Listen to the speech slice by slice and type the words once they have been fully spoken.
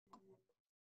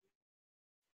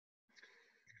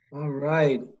All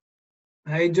right.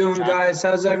 How you doing, John. guys?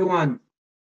 How's everyone?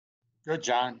 Good,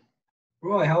 John.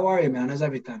 Roy, how are you, man? How's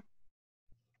everything?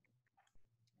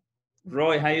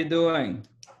 Roy, how you doing?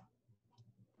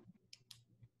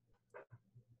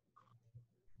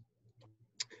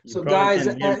 So, guys,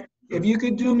 if you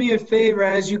could do me a favor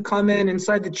as you come in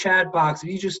inside the chat box, if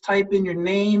you just type in your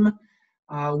name,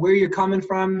 where you're coming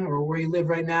from, or where you live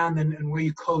right now, and where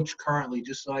you coach currently,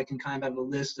 just so I can kind of have a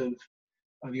list of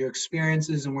your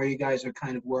experiences and where you guys are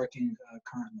kind of working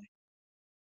currently.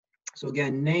 So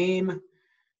again, name,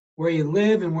 where you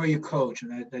live, and where you coach,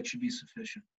 and that should be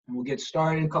sufficient. And we'll get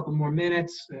started in a couple more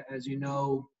minutes. As you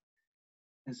know,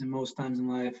 as in most times in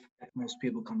life, most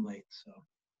people come late. So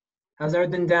how's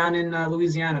everything down in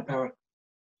Louisiana, Power?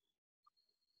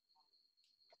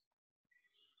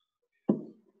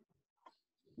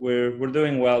 We're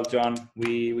doing well, John.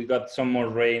 We got some more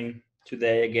rain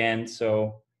today again,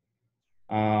 so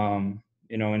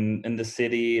you know, in the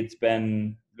city it's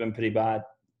been pretty bad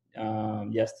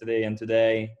yesterday and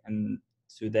today. And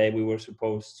today we were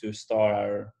supposed to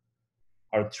start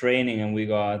our training, and we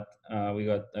got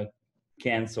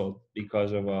canceled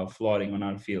because of flooding on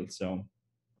our field. So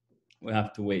we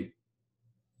have to wait.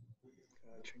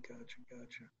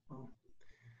 Gotcha. Well,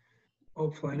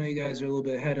 hopefully, I know you guys are a little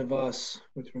bit ahead of us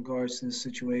with regards to this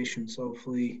situation. So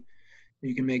hopefully,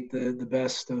 you can make the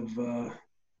best of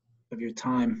your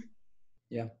time.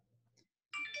 Yeah.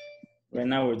 Right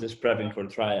now we're just prepping for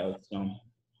tryouts.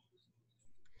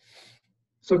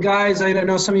 So guys, I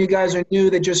know some of you guys are new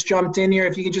that just jumped in here.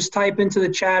 If you could just type into the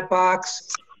chat box,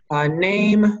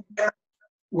 name,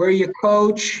 where you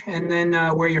coach, and then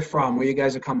where you're from, where you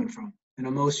guys are coming from. I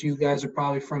know most of you guys are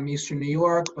probably from Eastern New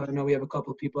York, but I know we have a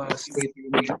couple of people out of state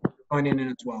that joining in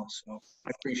as well, so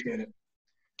I appreciate it.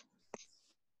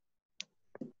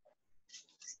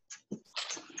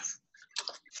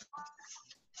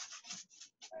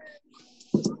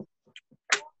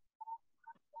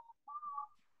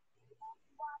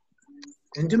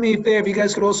 And do me a favor, if you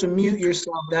guys could also mute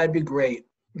yourself, that'd be great.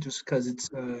 Just because it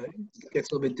gets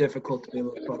a little bit difficult to be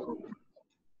able to talk over.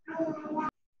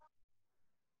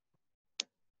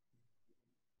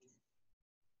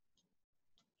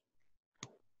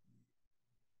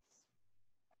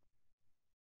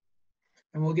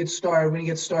 And we'll get started. We're going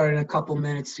to get started in a couple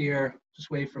minutes here. Just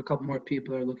wait for a couple more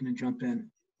people that are looking to jump in.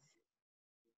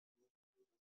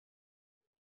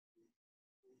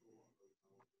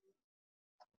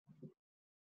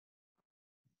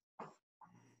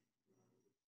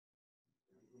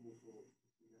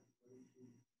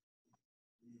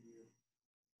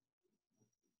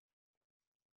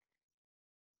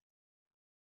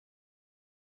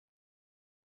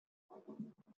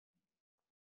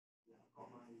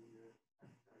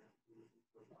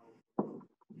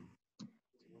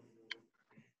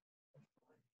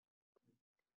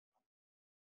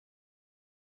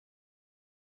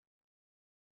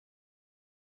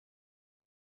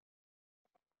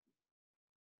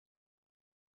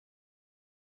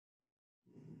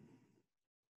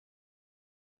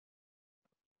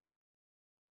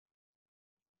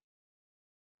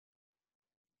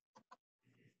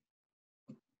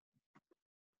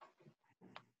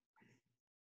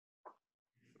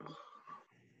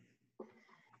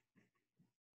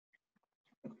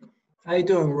 How you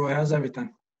doing, Roy? How's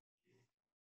everything?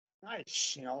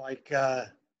 Nice. You know, like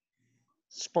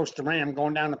supposed to rain. I'm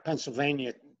going down to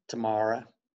Pennsylvania tomorrow.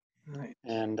 Right.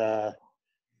 And I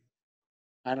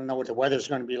don't know what the weather's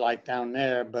going to be like down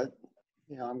there, but,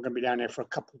 you know, I'm going to be down there for a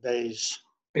couple of days.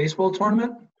 Baseball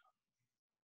tournament?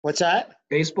 What's that?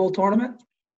 Baseball tournament?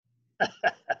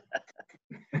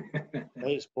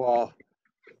 Baseball.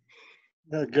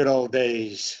 The good old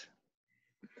days.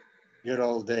 Good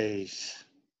old days.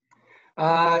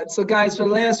 So guys, for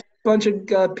the last bunch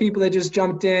of people that just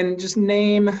jumped in, just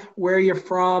name where you're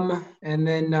from and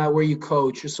then where you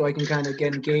coach, just so I can kind of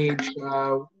get engaged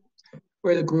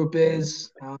where the group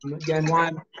is. Again,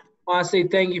 want to say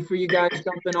thank you for you guys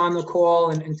jumping on the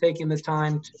call and taking the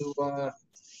time to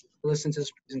listen to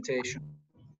this presentation.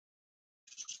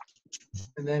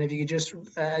 And then if you could just,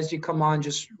 as you come on,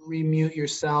 just remute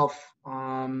yourself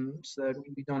so that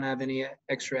we don't have any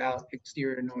extra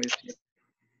exterior noise here.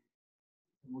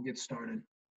 We'll get started.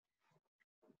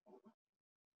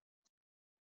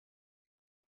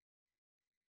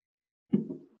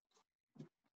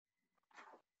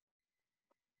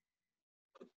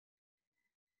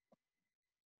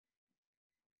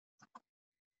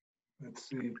 Let's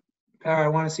see. Parra, I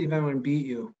want to see if anyone beat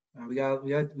you. We got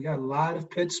a lot of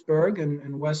Pittsburgh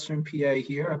and Western PA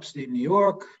here, upstate New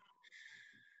York.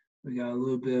 We got a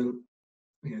little bit.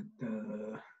 We got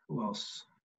who else?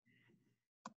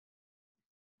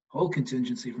 Whole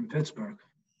contingency from Pittsburgh.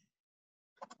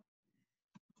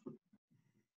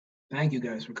 Thank you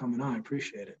guys for coming on. I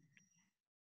appreciate it.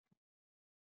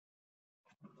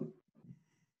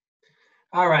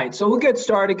 All right, so we'll get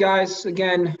started, guys.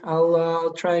 Again,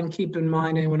 I'll try and keep in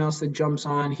mind anyone else that jumps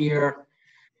on here.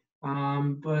 But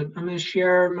I'm going to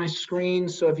share my screen.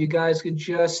 So if you guys could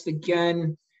just,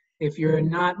 again, if you're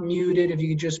not muted, if you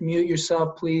could just mute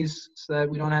yourself, please, so that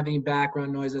we don't have any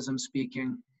background noise as I'm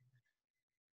speaking.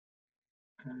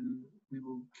 And we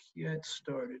will get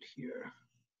started here.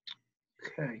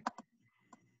 Okay.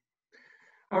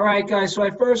 All right, guys. So I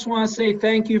first want to say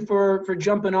thank you for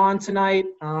jumping on tonight.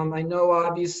 I know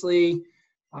obviously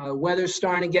weather's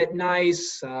starting to get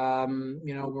nice. You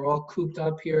know, we're all cooped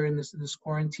up here in this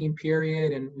quarantine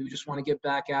period, and we just want to get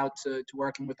back out to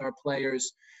working with our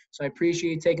players. So I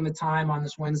appreciate you taking the time on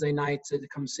this Wednesday night to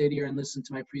come sit here and listen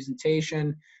to my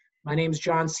presentation. My name is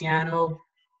John Ciano.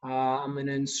 I'm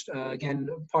again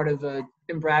part of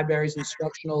Tim Bradbury's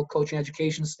instructional coaching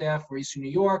education staff for Eastern New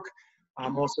York.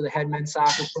 I'm also the head men's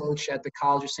soccer coach at the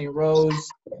College of St. Rose,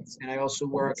 and I also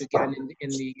work again in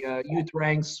the youth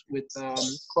ranks with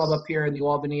club up here in the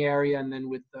Albany area, and then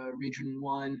with Region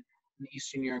 1 in the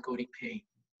Eastern New York ODP.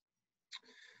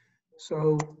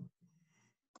 So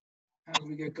as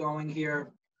we get going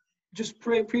here, just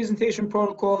presentation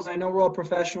protocols. I know we're all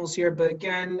professionals here, but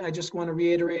again, I just want to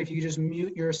reiterate, if you just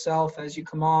mute yourself as you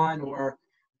come on, or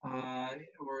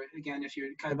again, if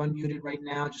you're kind of unmuted right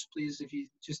now, just please, if you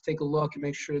just take a look and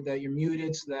make sure that you're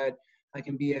muted so that I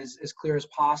can be as clear as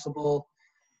possible.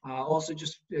 Also,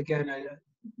 just again,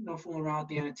 no fooling around with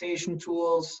the annotation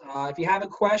tools. If you have a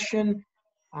question,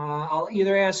 I'll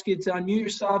either ask you to unmute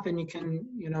yourself and you can,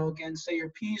 again, say your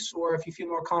piece, or if you feel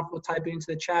more comfortable typing into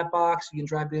the chat box, you can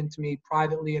drive it into me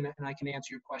privately and I can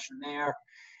answer your question there.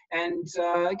 And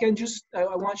again, just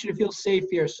I want you to feel safe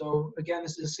here. So again,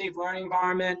 this is a safe learning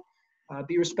environment.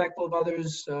 Be respectful of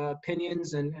others'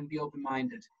 opinions and be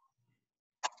open-minded.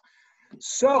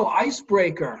 So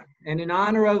icebreaker, and in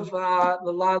honor of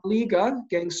the La Liga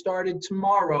getting started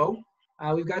tomorrow,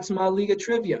 we've got some La Liga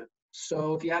trivia.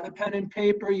 So if you have a pen and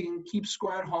paper, you can keep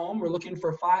score at home. We're looking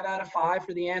for 5 out of 5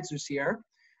 for the answers here.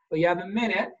 But you have a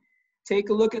minute. Take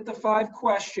a look at the 5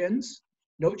 questions.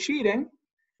 No cheating,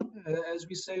 as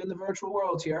we say in the virtual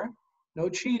world here. No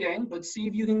cheating, but see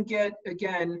if you can get,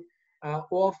 again,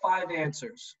 all 5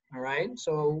 answers. All right?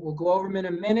 So we'll go over them in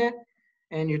a minute,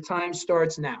 and your time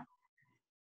starts now.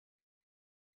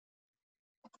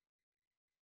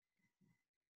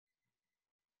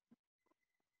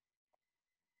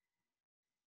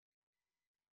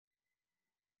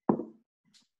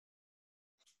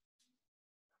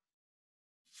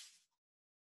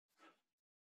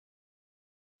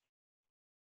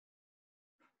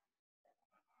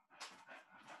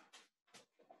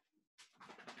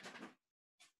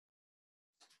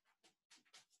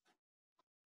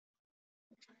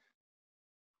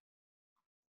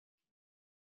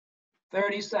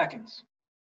 $30 seconds.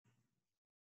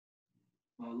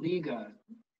 La Liga,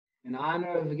 in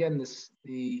honor of, again,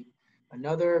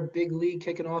 another big league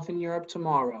kicking off in Europe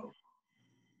tomorrow.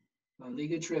 La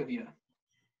Liga trivia.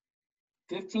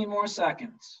 15 more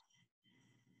seconds.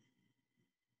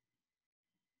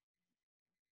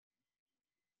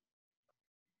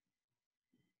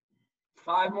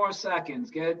 Five more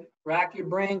seconds. Rack your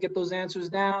brain, get those answers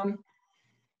down.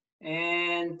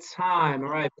 And time.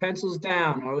 All right, pencils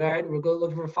down. All right, we're going to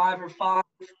look for 5 or 5.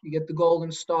 You get the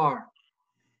golden star.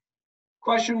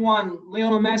 Question 1,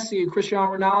 Lionel Messi and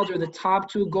Cristiano Ronaldo are the top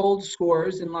 2 goal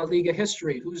scorers in La Liga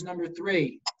history. Who's number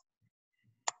 3?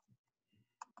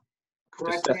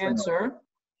 Correct answer,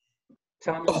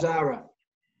 Tom Zara.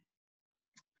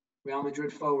 Real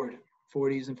Madrid forward,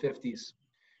 40s and 50s.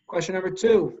 Question number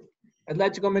 2,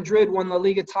 Atletico Madrid won La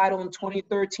Liga title in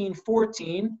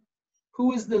 2013-14.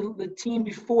 Who is the team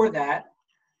before that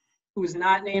who was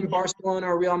not named Barcelona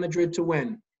or Real Madrid to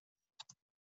win?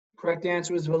 Correct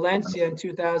answer was Valencia in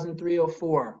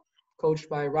 2003-04, coached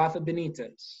by Rafa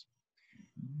Benitez.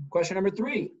 Question number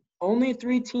 3, only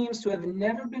 3 teams to have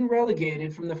never been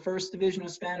relegated from the first division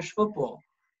of Spanish football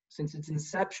since its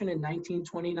inception in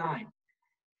 1929.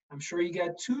 I'm sure you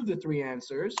got 2 of the 3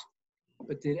 answers,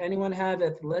 but did anyone have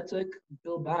Athletic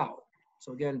Bilbao?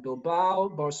 So again, Bilbao,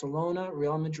 Barcelona,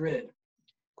 Real Madrid.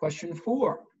 Question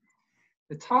 4.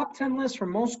 The top 10 list for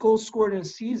most goals scored in a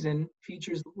season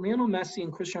features Lionel Messi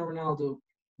and Cristiano Ronaldo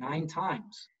 9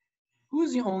 times. Who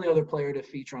is the only other player to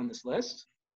feature on this list?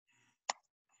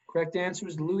 Correct answer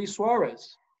is Luis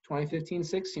Suarez,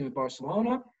 2015-16 with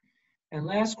Barcelona. And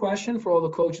last question for all the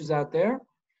coaches out there.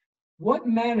 What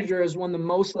manager has won the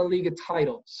most La Liga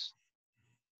titles?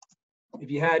 If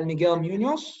you had Miguel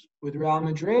Munoz with Real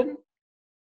Madrid,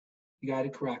 you got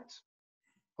it correct.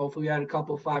 Hopefully we had a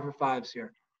couple 5 for 5s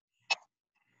here.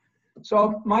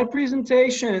 So my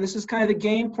presentation, and this is kind of the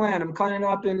game plan. I'm cutting it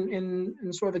up in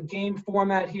sort of a game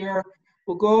format here.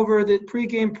 We'll go over the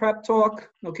pregame prep talk,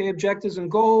 okay, objectives and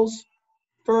goals.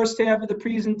 First half of the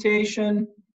presentation,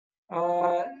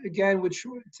 again, which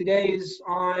today is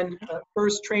on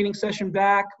first training session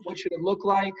back. What should it look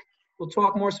like? We'll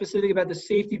talk more specific about the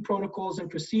safety protocols and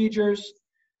procedures.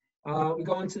 We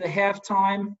go into the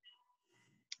halftime.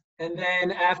 And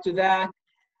then after that,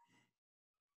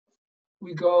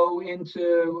 we go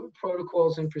into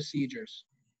protocols and procedures.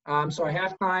 Sorry,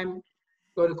 halftime,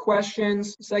 go to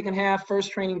questions. Second half,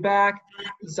 first training back,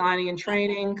 designing and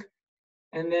training.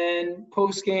 And then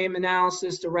post-game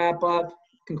analysis to wrap up,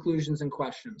 conclusions and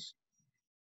questions.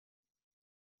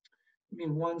 Give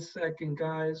me 1 second,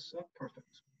 guys. Oh, perfect.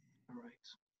 All right.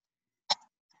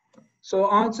 So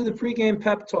on to the pregame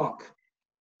pep talk.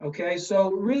 Okay,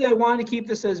 so really I want to keep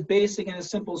this as basic and as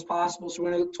simple as possible. So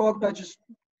we're going to talk about just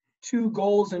 2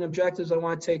 goals and objectives I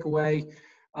want to take away.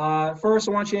 First,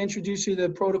 I want you to introduce you to the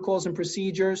protocols and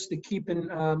procedures to keep in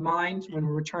mind when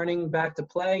we're returning back to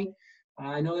play.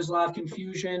 I know there's a lot of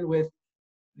confusion with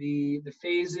the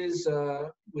phases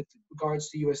with regards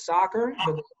to U.S. soccer,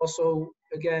 but there's also,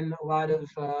 again, a lot of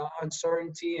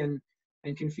uncertainty and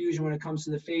confusion when it comes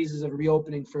to the phases of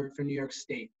reopening for New York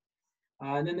State.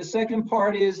 And then the second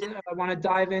part is I want to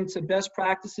dive into best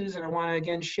practices, and I want to,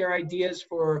 again, share ideas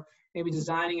for maybe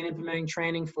designing and implementing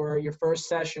training for your first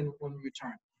session when we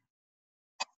return.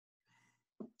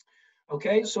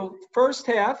 Okay, so first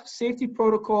half, safety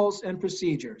protocols and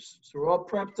procedures. So we're all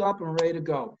prepped up and ready to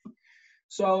go.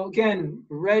 So again,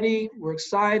 we're ready, we're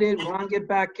excited, we want to get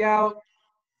back out.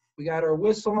 We got our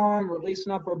whistle on, we're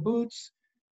lacing up our boots.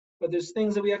 But there's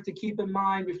things that we have to keep in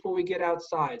mind before we get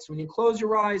outside. So when you close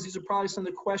your eyes, these are probably some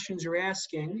of the questions you're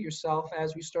asking yourself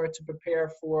as we start to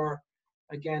prepare for,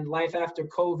 again, life after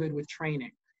COVID with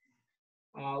training.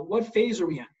 What phase are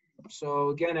we in? So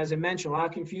again, as I mentioned, a lot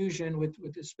of confusion with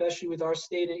especially with our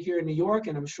state here in New York,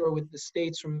 and I'm sure with the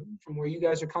states from where you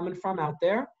guys are coming from out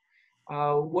there.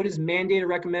 What is mandated,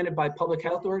 recommended by public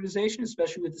health organizations,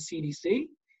 especially with the CDC?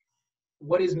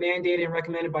 What is mandated and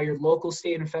recommended by your local,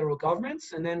 state, and federal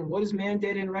governments? And then what is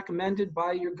mandated and recommended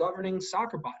by your governing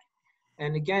soccer body?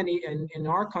 And again, in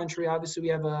our country, obviously we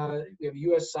have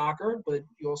U.S. soccer, but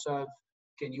you also have,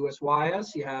 again,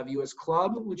 USYS, you have U.S.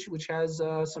 Club, which has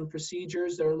some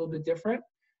procedures that are a little bit different.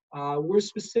 We're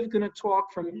specifically going to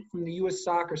talk from the U.S.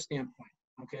 soccer standpoint.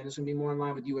 Okay, this is going to be more in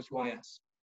line with USYS.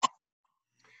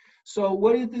 So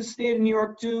what did the state of New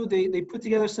York do? They put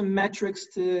together some metrics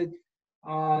to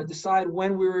decide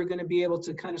when we were going to be able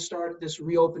to kind of start this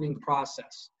reopening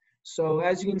process. So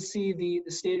as you can see,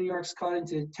 the state of New York's cut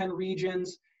into 10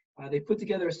 regions. They put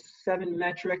together a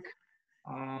 7-metric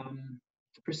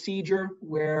procedure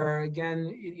where, again,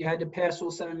 you had to pass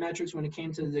all 7 metrics when it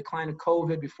came to the decline of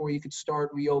COVID before you could start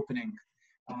reopening,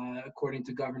 according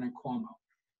to Governor Cuomo.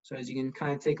 So as you can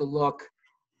kind of take a look,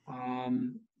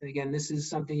 again, this is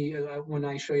something when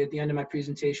I show you at the end of my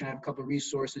presentation, I have a couple of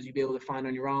resources you'll be able to find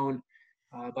on your own,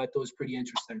 but those are pretty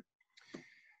interesting.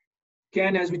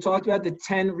 Again, as we talked about, the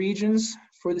 10 regions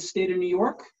for the state of New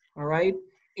York, all right,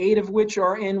 8 of which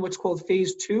are in what's called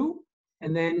phase 2.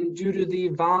 And then due to the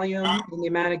volume and the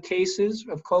amount of cases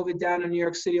of COVID down in New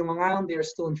York City and Long Island, they are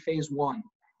still in phase 1.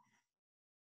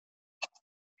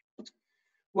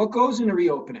 What goes into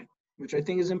reopening, which I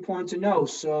think is important to know.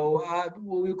 So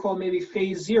what we call maybe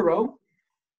phase 0,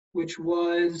 which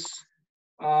was,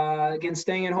 again,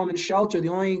 staying at home and shelter. The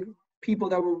only people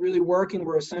that were really working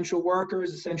were essential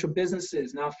workers, essential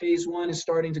businesses. Now phase 1 is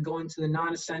starting to go into the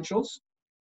non-essentials.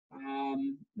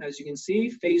 As you can see,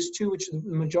 phase 2, which the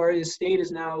majority of the state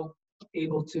is now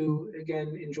able to,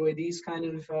 again, enjoy these kind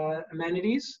of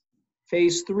amenities.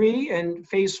 Phase 3 and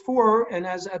phase 4, and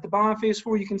as at the bottom of phase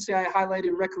 4, you can see I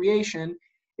highlighted recreation.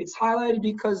 It's highlighted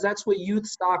because that's what youth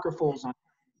soccer falls on.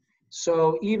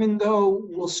 So even though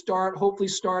we'll hopefully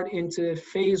start into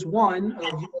phase 1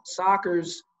 of youth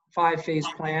soccer's 5-phase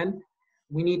plan,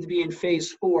 we need to be in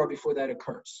phase 4 before that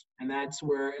occurs. And that's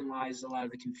where lies a lot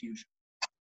of the confusion.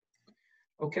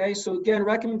 Okay, so again,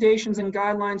 recommendations and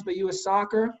guidelines by U.S.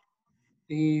 Soccer.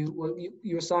 What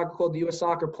U.S. Soccer called the U.S.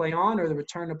 Soccer Play On, or the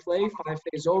Return to Play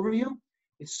 5-phase overview.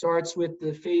 It starts with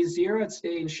the phase 0 at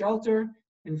stay in shelter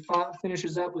and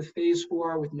finishes up with phase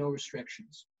 4 with no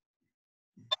restrictions.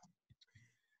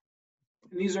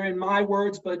 And these are in my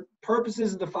words, but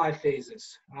purposes of the 5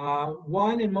 phases.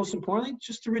 1, and most importantly,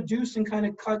 just to reduce and kind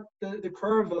of cut the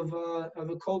curve of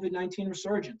a COVID-19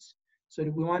 resurgence. So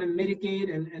we want to mitigate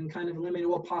and kind of eliminate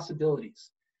all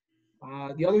possibilities.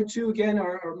 The other two, again,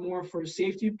 are more for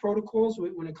safety protocols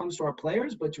when it comes to our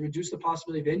players, but to reduce the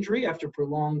possibility of injury after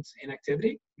prolonged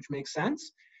inactivity, which makes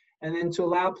sense. And then to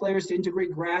allow players to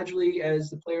integrate gradually as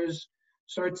the players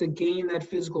start to gain that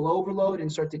physical overload and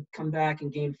start to come back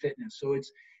and gain fitness. So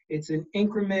it's an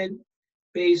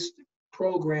increment-based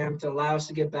program to allow us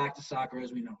to get back to soccer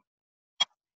as we know it.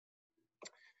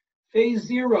 Phase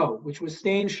 0, which was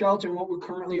stay in shelter and what we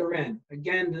currently are in.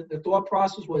 Again, the thought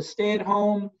process was stay at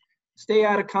home, stay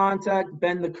out of contact,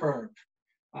 bend the curve.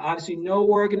 Obviously, no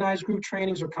organized group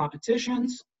trainings or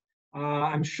competitions.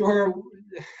 I'm sure,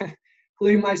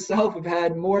 including myself, have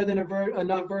had more than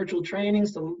enough virtual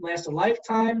trainings to last a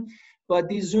lifetime, but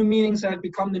these Zoom meetings have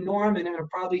become the norm and are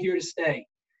probably here to stay.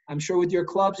 I'm sure with your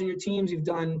clubs and your teams, you've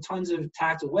done tons of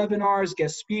tactile webinars,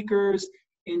 guest speakers,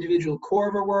 individual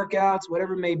Corva workouts,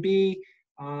 whatever it may be,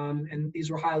 and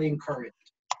these were highly encouraged.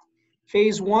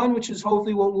 Phase 1, which is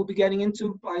hopefully what we'll be getting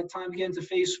into by the time we get into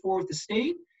phase 4 with the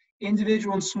state,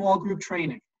 individual and small group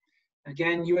training.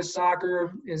 Again, U.S.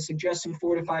 Soccer is suggesting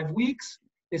 4 to 5 weeks.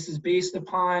 This is based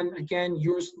upon, again,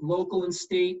 your local and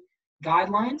state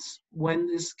guidelines when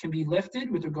this can be lifted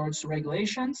with regards to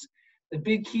regulations. The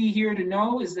big key here to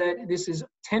know is that this is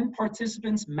 10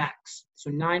 participants max,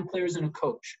 so 9 players and a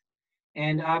coach.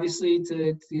 And obviously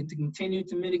to continue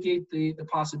to mitigate the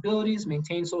possibilities,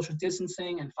 maintain social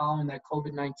distancing, and following that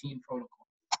COVID-19 protocol.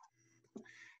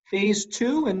 Phase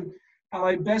 2, and how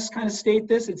I best kind of state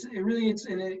this, it's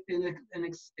an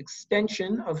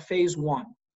extension of phase 1.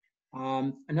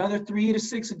 Another 3 to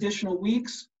 6 additional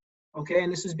weeks, okay,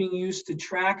 and this is being used to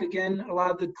track, again, a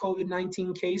lot of the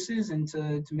COVID-19 cases and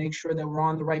to make sure that we're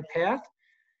on the right path.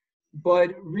 But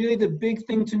really the big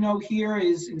thing to know here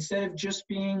is instead of just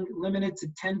being limited to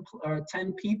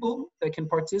 10 people that can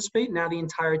participate, now the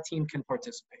entire team can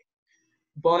participate.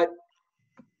 But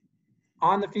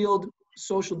on the field,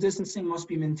 social distancing must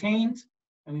be maintained,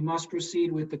 and we must proceed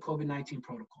with the COVID-19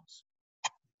 protocols.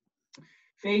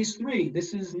 Phase 3,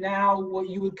 this is now what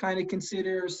you would kind of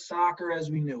consider soccer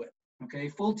as we knew it, okay?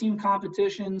 Full team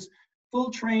competitions,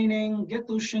 full training, get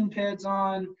those shin pads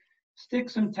on, stick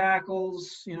some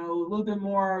tackles, you know, a little bit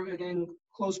more, again,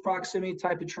 close proximity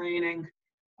type of training.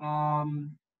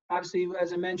 Obviously,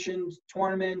 as I mentioned,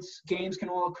 tournaments, games can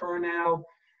all occur now.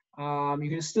 You're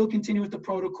going to still continue with the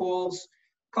protocols.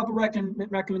 A couple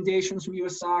recommendations from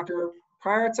U.S. Soccer.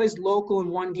 Prioritize local and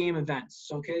one-game events,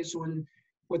 okay? So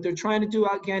what they're trying to do,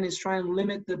 again, is try and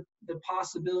limit the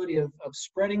possibility of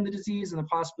spreading the disease and the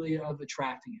possibility of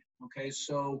attracting it, okay?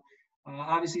 So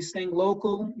obviously staying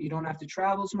local, you don't have to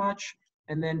travel as much,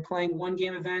 and then playing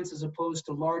one-game events as opposed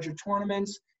to larger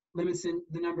tournaments limits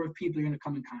the number of people you're going to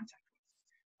come in contact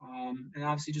with. And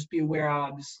obviously just be aware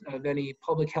of any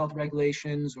public health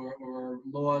regulations or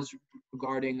laws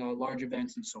regarding large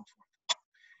events and so forth.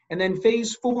 And then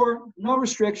phase 4, no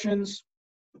restrictions.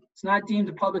 It's not deemed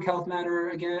a public health matter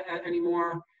again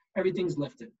anymore. Everything's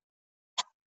lifted.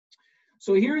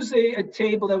 So here's a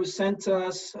table that was sent to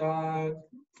us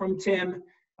from Tim,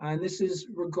 and this is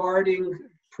regarding.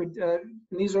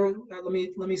 These are let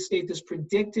me state this: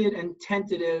 predicted and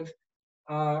tentative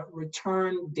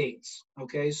return dates.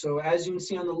 Okay, so as you can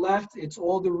see on the left, it's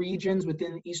all the regions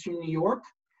within Eastern New York,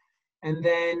 and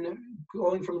then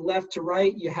going from left to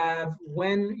right, you have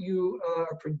when you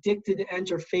are predicted to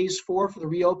enter phase 4 for the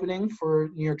reopening for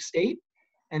New York State,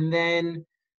 and then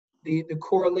the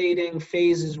correlating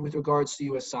phases with regards to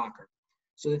U.S. Soccer.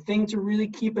 So the thing to really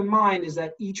keep in mind is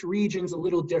that each region's a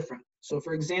little different. So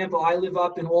for example, I live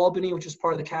up in Albany, which is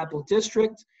part of the Capital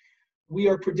District. We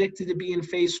are predicted to be in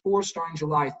phase 4 starting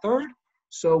July 3rd.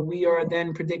 So we are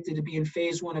then predicted to be in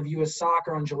phase 1 of U.S.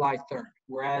 Soccer on July 3rd.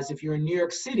 Whereas if you're in New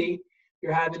York City,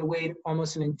 you're having to wait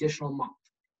almost an additional month.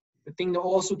 The thing to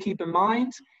also keep in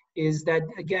mind is that,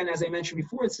 again, as I mentioned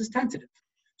before, this is tentative.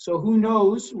 So who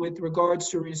knows with regards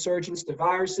to resurgence to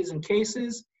viruses and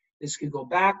cases, this could go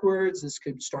backwards, this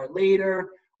could start later,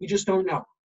 we just don't know.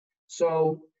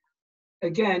 So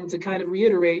again, to kind of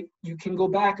reiterate, you can go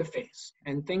back a phase.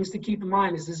 And things to keep in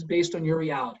mind is this is based on your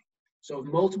reality. So if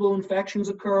multiple infections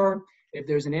occur, if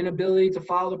there's an inability to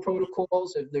follow the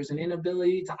protocols, if there's an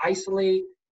inability to isolate,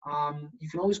 you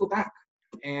can always go back.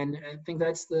 And I think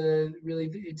that's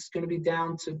it's going to be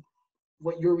down to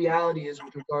what your reality is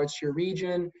with regards to your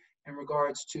region and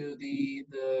regards to the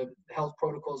health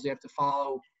protocols you have to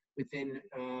follow within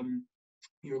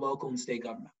your local and state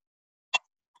government.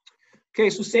 Okay,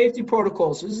 so safety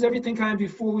protocols. So this is everything kind of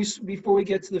before we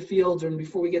get to the fields and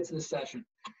before we get to the session.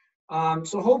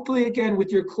 So hopefully, again,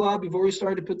 with your club, you've already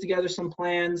started to put together some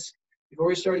plans. You've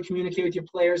already started to communicate with your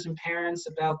players and parents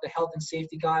about the health and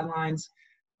safety guidelines.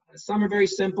 Some are very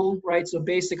simple, right? So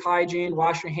basic hygiene,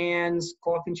 wash your hands,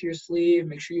 cough into your sleeve,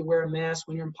 make sure you wear a mask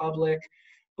when you're in public.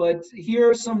 But here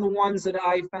are some of the ones that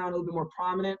I found a little bit more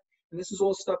prominent. And this is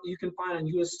all stuff that you can find on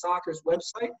U.S. Soccer's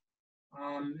website,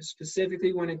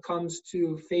 specifically when it comes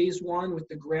to phase 1 with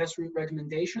the grassroots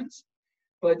recommendations.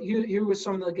 But here was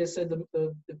some, like I said,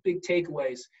 the big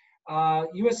takeaways.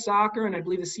 U.S. Soccer, and I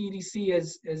believe the CDC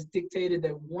has dictated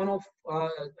that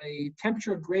a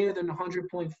temperature greater than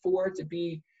 100.4 to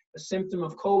be a symptom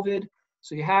of COVID.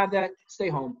 So you have that, stay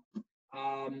home.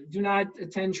 Do not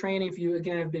attend training if you,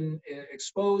 again, have been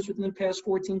exposed within the past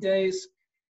 14 days.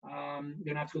 You're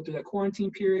going to have to go through that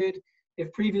quarantine period.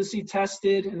 If previously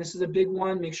tested, and this is a big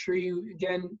one, make sure you,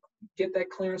 again, get that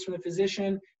clearance from the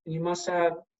physician, and you must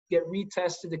get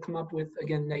retested to come up with,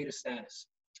 again, negative status.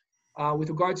 With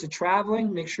regards to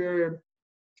traveling, make sure,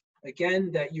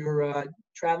 again, that you're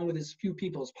traveling with as few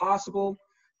people as possible.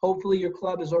 Hopefully your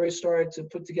club has already started to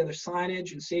put together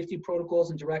signage and safety protocols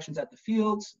and directions at the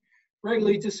fields.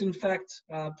 Regularly disinfect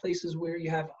places where you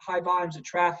have high volumes of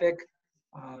traffic,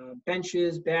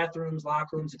 benches, bathrooms,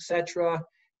 locker rooms, etc.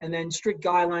 And then strict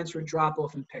guidelines for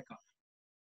drop-off and pickup.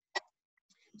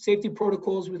 Safety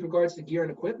protocols with regards to gear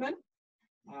and equipment.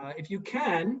 If you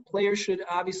can, players should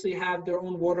obviously have their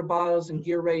own water bottles and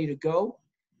gear ready to go.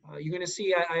 You're going to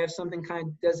see I have something kind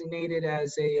of designated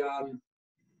as a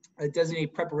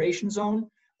designated preparation zone,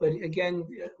 but again,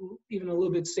 even a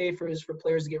little bit safer is for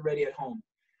players to get ready at home.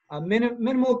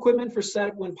 Minimal equipment for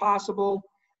setup when possible.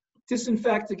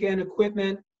 Disinfect, again,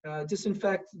 equipment.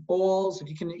 Disinfect balls. If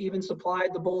you can even supply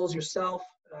the balls yourself,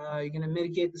 you're going to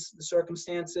mitigate the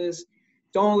circumstances.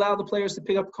 Don't allow the players to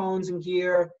pick up cones and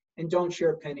gear, and don't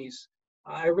share pennies.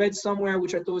 I read somewhere,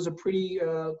 which I thought was a pretty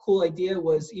cool idea,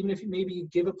 was even if you maybe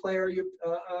give a player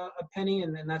a penny,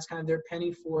 and then that's kind of their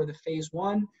penny for the phase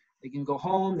 1, they can go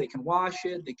home, they can wash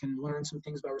it, they can learn some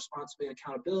things about responsibility and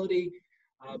accountability,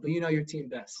 but you know your team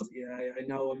best. Yeah, I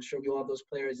know, I'm sure we all have those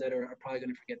players that are probably going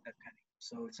to forget that penny,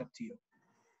 so it's up to you.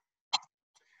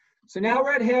 So now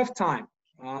we're at halftime,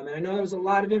 and I know there was a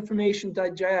lot of information to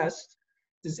digest.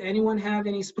 Does anyone have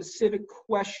any specific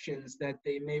questions that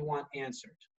they may want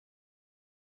answered?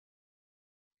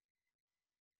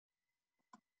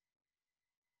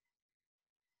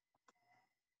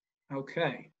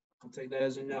 Okay, I'll take that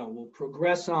as a no. We'll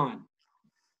progress on.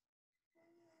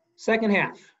 Second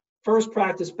half, first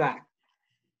practice back.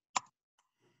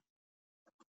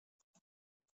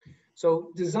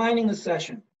 So designing the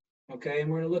session, okay, and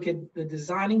we're going to look at the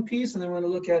designing piece, and then we're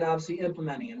going to look at obviously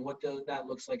implementing and what that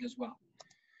looks like as well.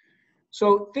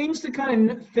 So things to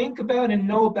kind of think about and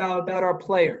know about our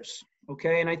players,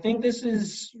 okay? And I think this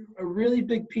is a really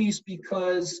big piece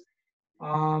because,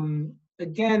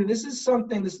 again, this is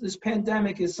something, this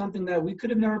pandemic is something that we could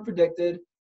have never predicted.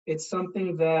 It's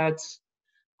something that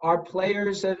our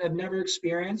players have never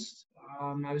experienced.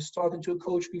 I was talking to a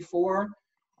coach before.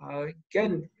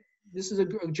 Again, this is a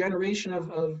generation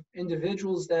of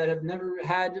individuals that have never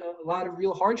had a lot of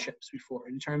real hardships before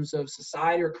in terms of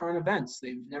society or current events.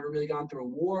 They've never really gone through a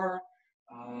war.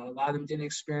 A lot of them didn't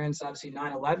experience, obviously,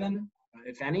 9/11,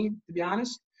 if any, to be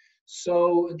honest.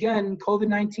 So again,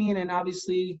 COVID-19 and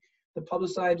obviously the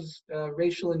publicized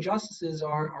racial injustices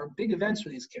are big events for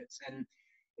these kids. And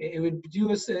it would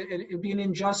be an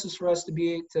injustice for us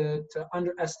to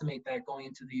underestimate that going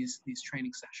into these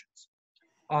training sessions.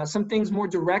 Some things more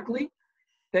directly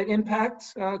that impact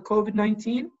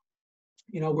COVID-19,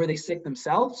 were they sick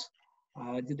themselves?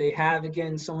 Did they have,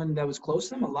 again, someone that was close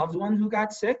to them, a loved one who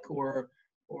got sick, or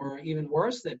even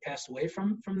worse, that passed away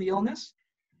from the illness?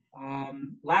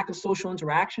 Lack of social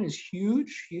interaction is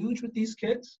huge with these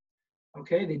kids.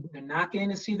 Okay, they're not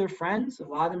getting to see their friends. A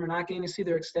lot of them are not getting to see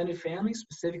their extended family,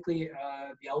 specifically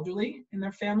the elderly in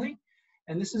their family.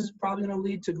 And this is probably going to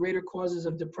lead to greater causes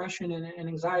of depression and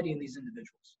anxiety in these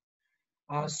individuals.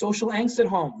 Social angst at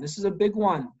home. This is a big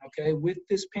one, okay? With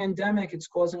this pandemic, it's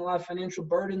causing a lot of financial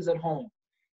burdens at home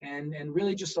and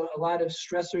really just a lot of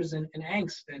stressors and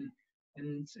angst.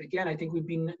 And again, I think we'd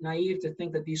be naive to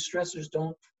think that these stressors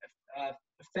don't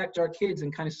affect our kids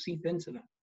and kind of seep into them.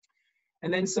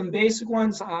 And then some basic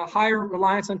ones, higher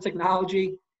reliance on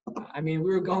technology. I mean,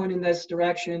 we were going in this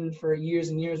direction for years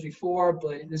and years before,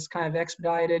 but this kind of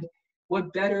expedited.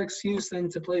 What better excuse than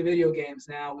to play video games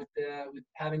now with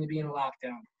having to be in a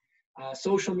lockdown?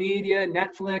 Social media,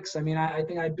 Netflix. I mean, I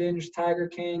think I binged Tiger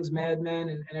Kings, Mad Men,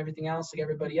 and everything else like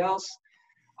everybody else.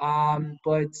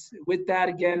 But with that,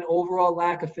 again, overall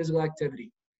lack of physical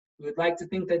activity. We would like to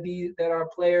think that our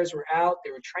players were out,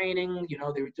 they were training,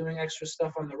 they were doing extra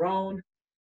stuff on their own.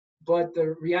 But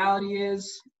the reality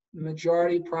is, The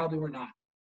majority probably were not.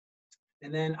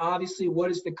 And then obviously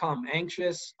what is to come?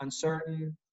 Anxious,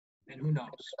 uncertain, and who knows?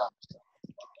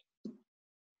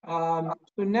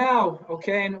 So now,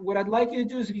 okay, and what I'd like you to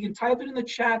do is if you can type it in the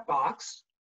chat box,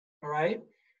 all right?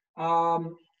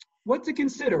 What to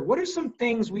consider? What are some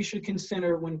things we should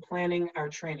consider when planning our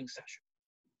training session?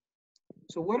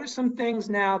 So what are some things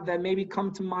now that maybe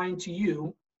come to mind to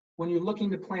you when you're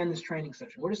looking to plan this training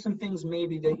session? What are some things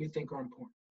maybe that you think are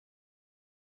important?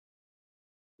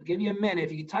 I'll give you a minute.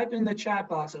 If you can type it in the chat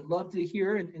box, I'd love to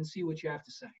hear and see what you have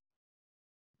to say.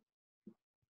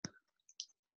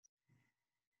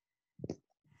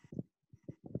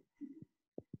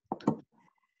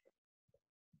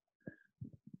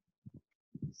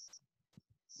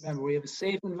 Remember, we have a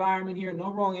safe environment here,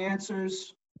 no wrong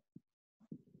answers.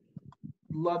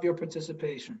 Love your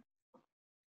participation.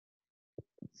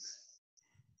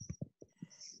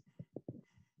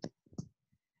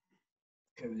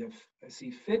 Okay, we have, I see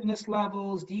fitness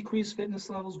levels, decreased fitness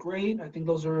levels, great. I think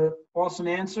those are awesome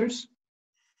answers.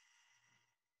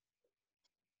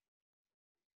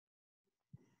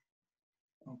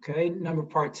 Okay, number of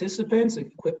participants,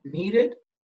 equipment needed.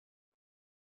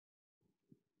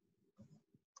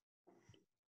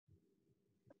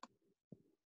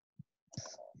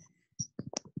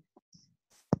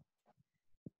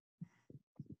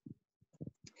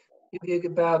 Give you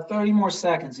about 30 more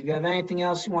seconds. If you have anything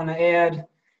else you want to add,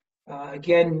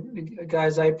 again,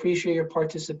 guys, I appreciate your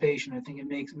participation. I think it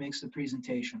makes the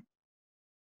presentation.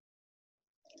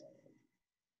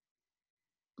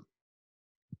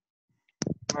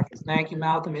 Perfect. Thank you,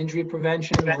 Malcolm. Injury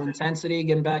prevention, low intensity,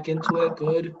 getting back into it.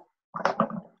 Good.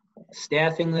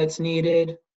 Staffing that's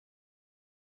needed.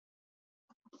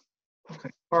 Okay,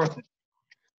 perfect.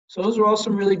 So those are all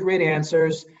some really great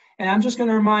answers. And I'm just going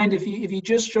to remind, if you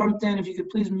just jumped in, if you could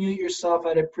please mute yourself,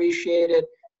 I'd appreciate it.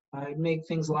 It'd make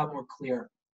things a lot more clear.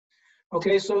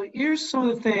 Okay, so here's some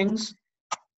of the things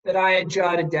that I had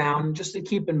jotted down just to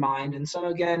keep in mind. And some,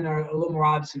 again, are a little more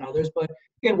obvious than others. But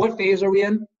again, what phase are we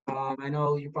in? I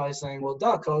know you're probably saying, well,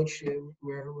 duh, coach,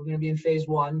 we're going to be in phase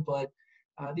 1, but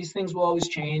these things will always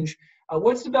change.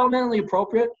 What's developmentally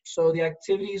appropriate? So the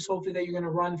activities, hopefully, that you're going to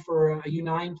run for a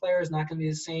U9 player is not going to be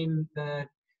the same that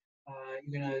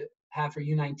you're going to have for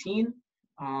U19.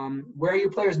 Where are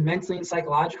your players mentally and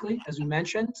psychologically, as we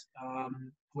mentioned?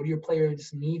 What do your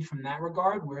players need from that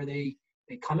regard? Where are they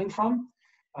coming from?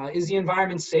 Is the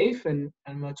environment safe? And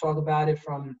I'm going to talk about it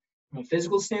from a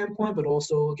physical standpoint, but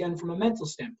also, again, from a mental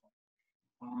standpoint.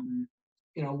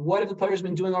 What have the players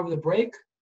been doing over the break?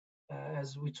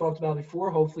 As we talked about before,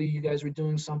 hopefully you guys were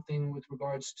doing something with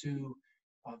regards to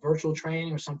virtual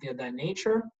training or something of that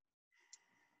nature.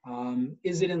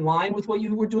 Is it in line with what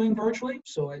you were doing virtually?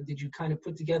 So did you kind of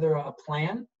put together a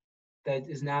plan that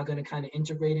is now going to kind of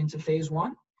integrate into phase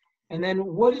 1? And then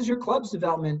what is your club's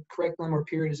development curriculum or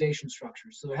periodization structure?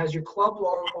 So has your club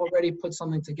already put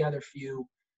something together for you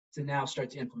to now start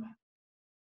to implement?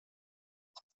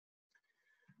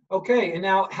 Okay, and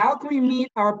now how can we meet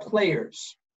our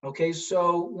players? Okay,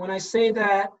 so when I say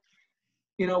that,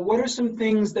 what are some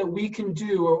things that we can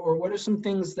do, or what are some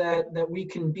things that we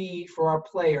can be for our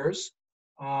players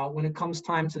when it comes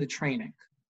time to the training?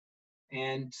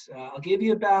 And I'll give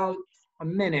you about a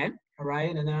minute, all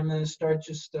right? And then I'm going to start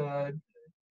just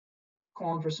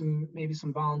calling for maybe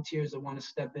some volunteers that want to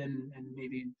step in and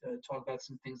maybe talk about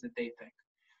some things that they think.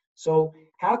 So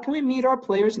how can we meet our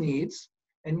players' needs?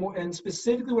 And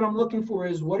specifically what I'm looking for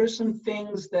is what are some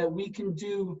things that we can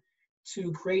do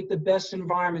to create the best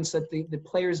environments that the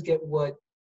players get what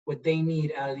they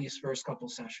need out of these first couple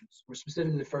sessions, or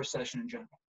specifically the first session in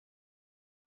general.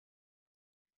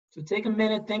 So take a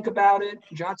minute, think about it,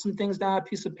 jot some things down on a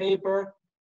piece of paper,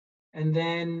 and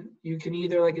then you can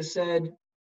either, like I said,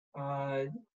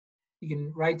 you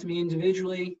can write to me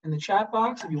individually in the chat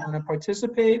box if you want to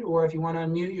participate, or if you want to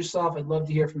unmute yourself, I'd love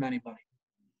to hear from anybody.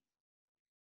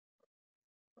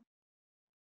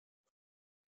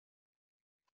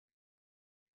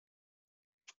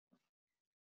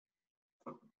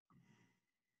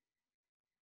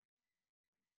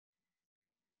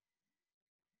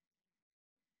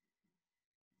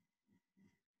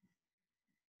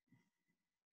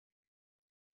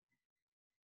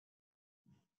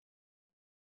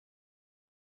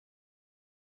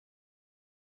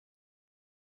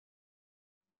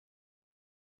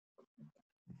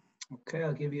 Okay,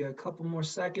 I'll give you a couple more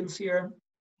seconds here.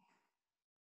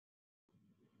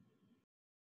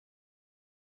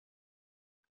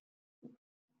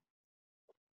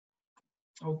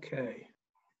 Okay.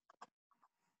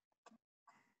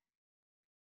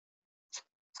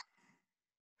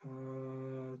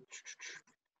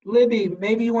 Libby,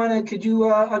 maybe you want to, could you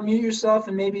unmute yourself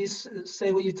and maybe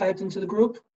say what you typed into the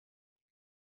group?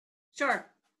 Sure.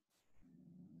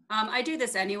 I do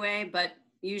this anyway, but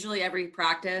usually every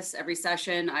practice, every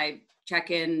session, I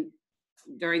check in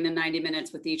during the 90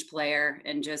 minutes with each player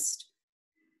and just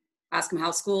ask them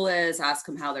how school is, ask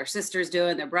them how their sister's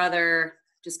doing, their brother,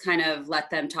 just kind of let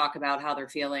them talk about how they're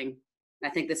feeling. I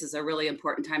think this is a really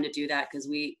important time to do that because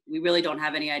we really don't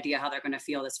have any idea how they're going to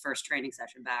feel this first training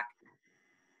session back.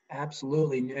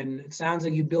 Absolutely. And it sounds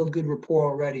like you build good rapport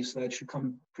already, so that should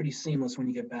come pretty seamless when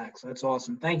you get back. So that's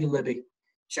awesome. Thank you, Libby.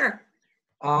 Sure.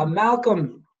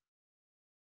 Malcolm,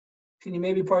 can you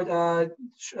maybe kind of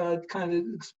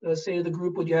say to the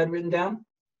group what you had written down?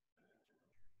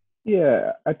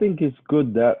 Yeah, I think it's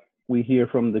good that we hear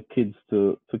from the kids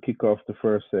to kick off the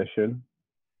first session.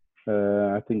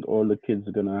 I think all the kids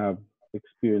are gonna have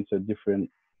experience at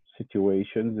different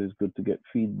situations. It's good to get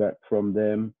feedback from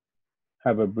them,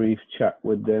 have a brief chat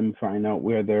with them, find out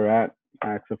where they're at,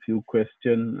 ask a few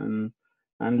questions,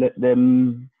 and let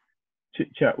them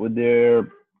chit chat with their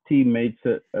teammates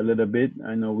a little bit.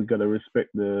 I know we gotta respect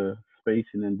the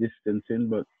spacing and distancing,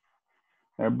 but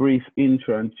a brief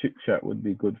intro and chit chat would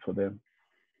be good for them.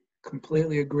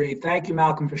 Completely agree. Thank you,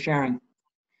 Malcolm, for sharing.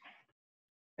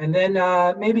 And then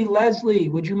maybe Leslie,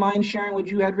 would you mind sharing what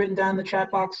you had written down in the chat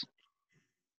box?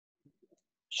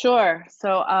 Sure.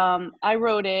 So I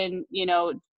wrote in,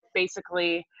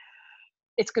 basically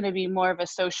it's going to be more of a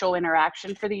social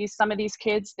interaction for some of these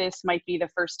kids. This might be the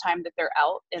first time that they're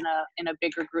out in a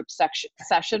bigger group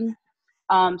session.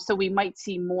 So we might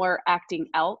see more acting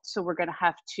out. So we're going to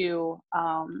have to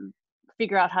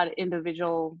figure out how to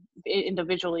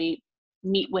individually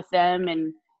meet with them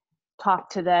and talk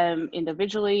to them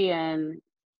individually and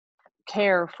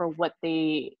care for what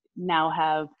they now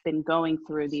have been going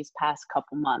through these past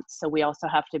couple months. So we also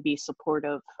have to be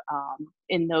supportive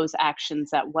in those actions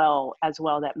as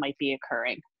well that might be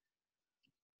occurring.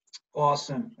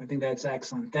 Awesome. I think that's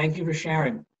excellent. Thank you for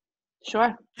sharing.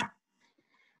 Sure.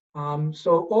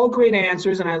 So all great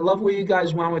answers, and I love where you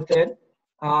guys went with it.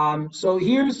 So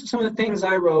here's some of the things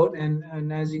I wrote,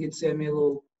 and as you can see, I made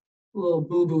a little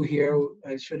boo-boo here.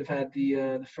 I should have had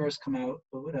the first come out,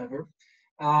 but whatever.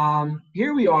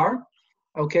 Here we are.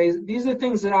 Okay, these are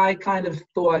things that I kind of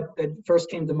thought that first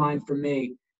came to mind for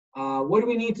me. What do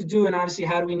we need to do, and obviously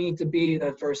how do we need to be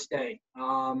that first day?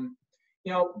 I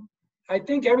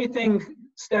think everything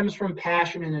stems from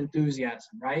passion and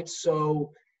enthusiasm, right?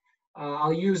 So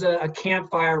I'll use a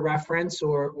campfire reference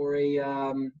or a,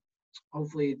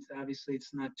 hopefully, obviously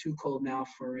it's not too cold now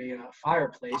for a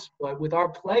fireplace, but with our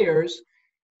players,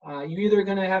 you're either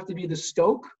going to have to be the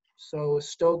stoke, so a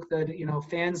stoke that,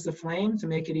 fans the flame to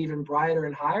make it even brighter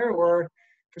and higher, or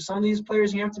for some of these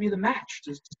players, you have to be the match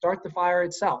to start the fire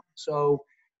itself. So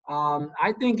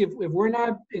I think if we're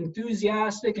not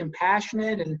enthusiastic and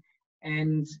passionate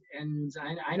and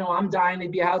I know I'm dying to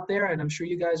be out there, and I'm sure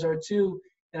you guys are too,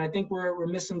 then I think we're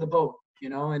missing the boat,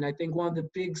 and I think one of the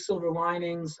big silver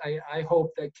linings I hope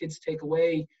that kids take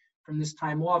away from this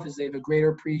time off is they have a greater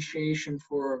appreciation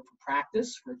for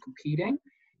practice, for competing,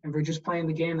 and for just playing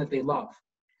the game that they love.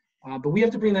 But we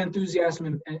have to bring that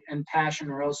enthusiasm and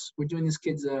passion, or else we're doing these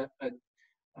kids a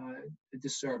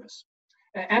disservice.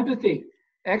 Empathy,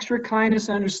 extra kindness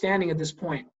and understanding at this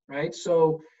point, right?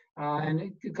 So,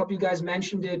 and a couple of you guys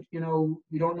mentioned it,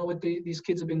 we don't know what these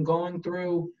kids have been going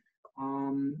through,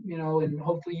 and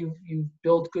hopefully you've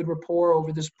built good rapport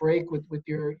over this break with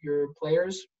your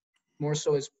players, more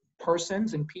so as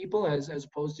persons and people as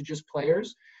opposed to just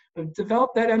players. But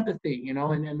develop that empathy,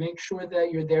 and make sure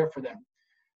that you're there for them.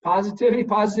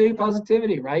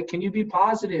 Positivity, right? Can you be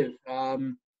positive?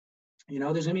 There's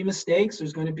going to be mistakes.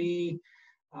 There's going to be,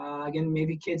 again,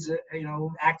 maybe kids,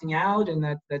 acting out and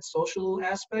that social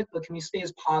aspect, but can we stay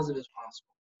as positive as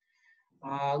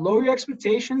possible? Lower your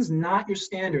expectations, not your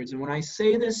standards. And when I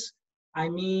say this, I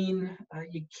mean,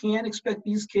 you can't expect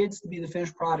these kids to be the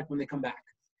finished product when they come back.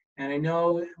 And I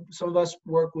know some of us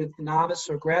work with novice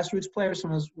or grassroots players,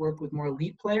 some of us work with more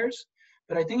elite players.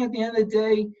 But I think at the end of the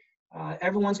day,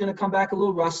 everyone's going to come back a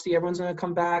little rusty. Everyone's going to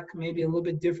come back maybe a little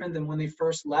bit different than when they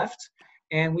first left.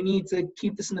 And we need to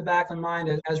keep this in the back of the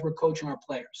mind as we're coaching our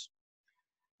players.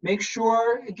 Make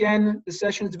sure, again, the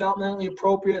session is developmentally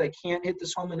appropriate. I can't hit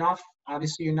this home enough.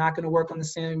 Obviously, you're not going to work on the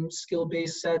same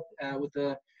skill-based set with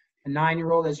a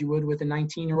 9-year-old as you would with a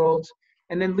 19-year-old.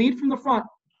 And then lead from the front.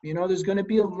 There's going to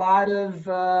be a lot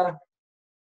of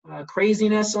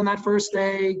craziness on that first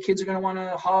day. Kids are going to want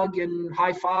to hug and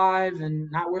high five and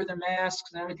not wear their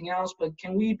masks and everything else. But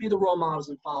can we be the role models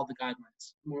and follow the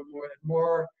guidelines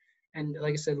more? And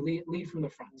like I said, lead from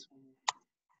the front.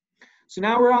 So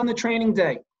now we're on the training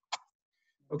day.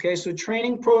 Okay, so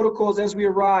training protocols as we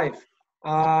arrive.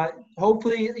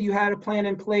 Hopefully you had a plan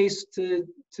in place to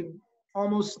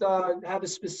almost have a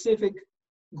specific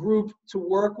group to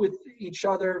work with each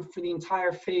other for the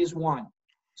entire phase one.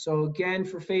 So again,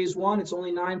 for phase one, it's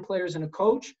only 9 players and a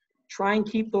coach. Try and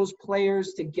keep those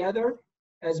players together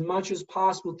as much as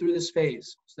possible through this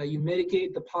phase so that you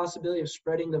mitigate the possibility of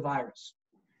spreading the virus.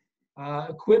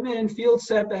 Equipment and field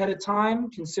setup ahead of time,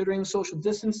 considering social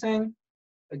distancing.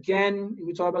 Again,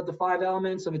 we talk about the 5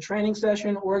 elements of a training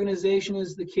session. Organization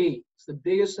is the key. It's the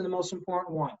biggest and the most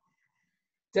important one.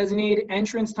 Designated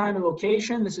entrance time and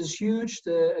location. This is huge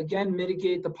to, again,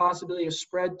 mitigate the possibility of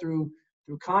spread through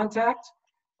contact.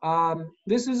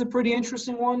 This is a pretty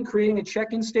interesting one, creating a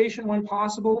check-in station when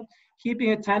possible,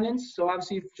 keeping attendance. So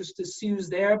obviously just to see who's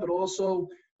there, but also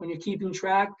when you're keeping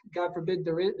track, God forbid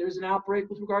there's an outbreak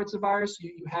with regards to virus,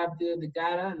 you have the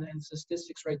data and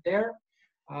statistics right there.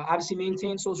 Obviously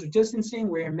maintain social distancing,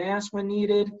 wear your mask when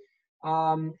needed.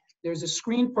 There's a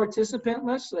screened participant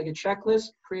list, like a checklist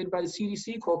created by the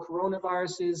CDC called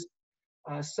Coronavirus's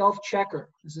Self-Checker.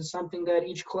 This is something that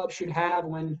each club should have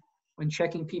when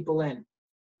checking people in.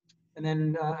 And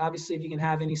then obviously if you can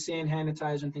have any hand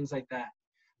sanitizer and things like that.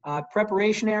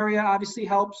 Preparation area obviously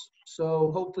helps.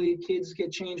 So hopefully kids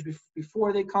get changed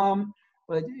before they come.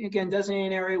 But again, designate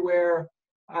an area where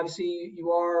obviously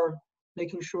you are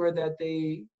making sure that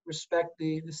they respect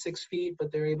the 6 feet,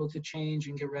 but they're able to change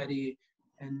and get ready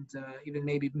and even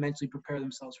maybe mentally prepare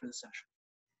themselves for the session.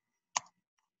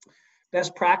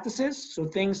 Best practices, so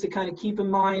things to kind of keep in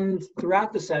mind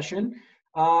throughout the session.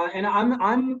 And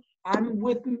I'm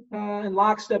in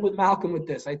lockstep with Malcolm with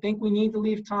this. I think we need to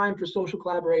leave time for social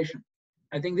collaboration.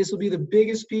 I think this will be the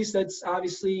biggest piece that's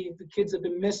obviously the kids have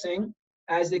been missing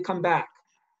as they come back.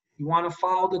 You want to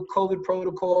follow the COVID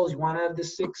protocols. You want to have the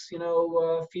 6,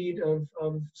 feet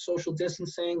of social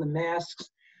distancing, the masks,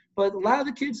 but allow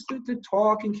the kids to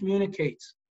talk and communicate.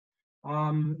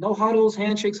 No huddles,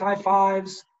 handshakes, high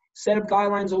fives. Set up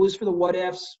guidelines always for the what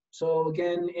ifs. So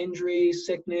again, injury,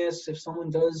 sickness, if someone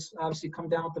does obviously come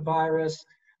down with the virus,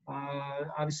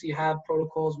 obviously you have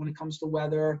protocols when it comes to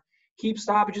weather. Keep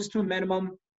stoppages to a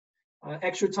minimum.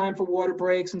 Extra time for water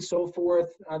breaks and so forth.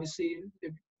 Obviously,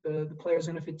 the player's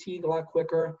going to fatigue a lot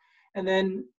quicker. And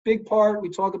then big part, we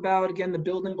talk about, again, the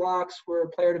building blocks for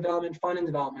player development, fun and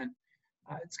development.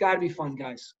 It's got to be fun,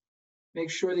 guys. Make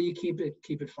sure that you keep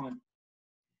it fun.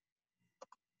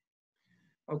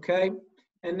 Okay,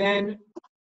 and then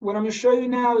what I'm going to show you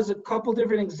now is a couple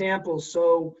different examples.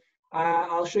 So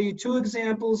I'll show you 2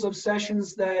 examples of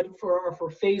sessions that are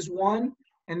for phase 1.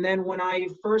 And then when I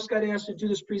first got asked to do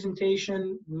this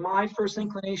presentation, my first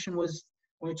inclination was,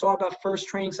 when we talk about first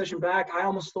training session back, I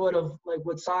almost thought of like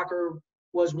what soccer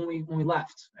was when we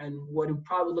left and what it would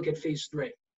probably look at phase 3.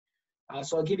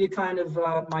 So I'll give you kind of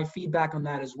my feedback on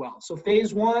that as well. So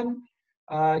phase 1,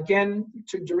 again,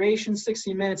 duration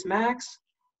 60 minutes max,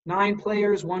 9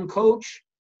 players, 1 coach.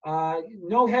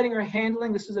 No heading or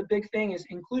handling. This is a big thing, is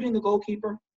including the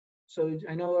goalkeeper. So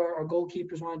I know our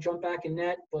goalkeepers want to jump back in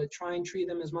net, but try and treat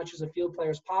them as much as a field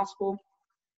player as possible.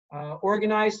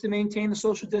 Organized to maintain the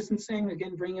social distancing.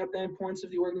 Again, bringing up the importance of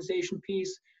the organization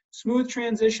piece. Smooth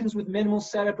transitions with minimal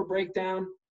setup or breakdown.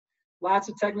 Lots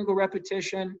of technical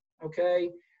repetition,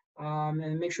 okay?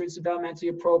 And make sure it's developmentally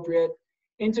appropriate.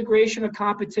 Integration of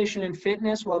competition and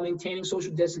fitness while maintaining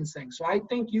social distancing. So I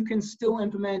think you can still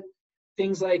implement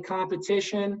things like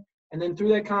competition, and then through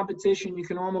that competition, you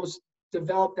can almost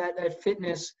develop that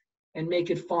fitness and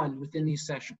make it fun within these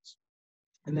sessions.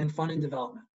 And then fun and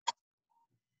development.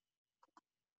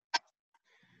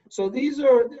 So these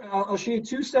are, I'll show you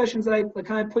 2 sessions that I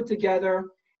kind of put together.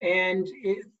 And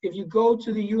if you go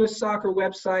to the US Soccer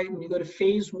website and you go to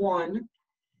phase 1,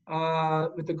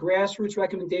 with the grassroots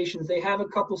recommendations, they have a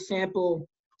couple sample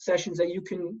sessions that you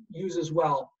can use as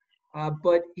well.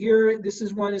 But here, this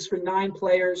one is for 9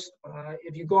 players.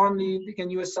 If you go on again,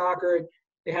 US Soccer,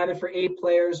 they have it for 8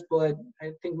 players, but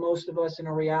I think most of us in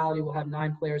our reality will have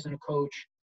 9 players and a coach.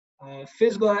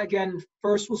 Physical, again,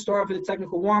 first we'll start with a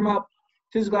technical warm-up,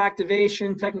 physical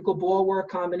activation, technical ball work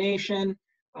combination.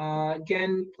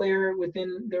 Again, player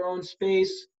within their own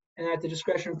space and at the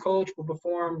discretion of coach will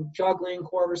perform juggling,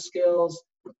 quarter skills,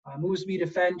 moves to be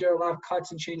defender, a lot of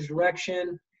cuts and change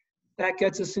direction. That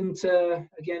gets us into,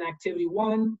 again, activity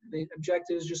 1. The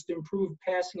objective is just to improve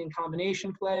passing and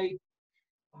combination play.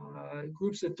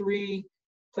 Groups of 3,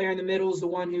 player in the middle is the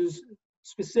one who's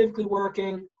specifically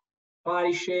working,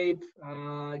 body shape,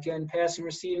 again, passing,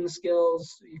 receiving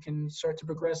skills. You can start to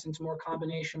progress into more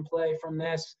combination play from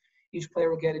this. Each player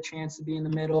will get a chance to be in the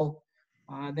middle.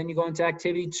 Then you go into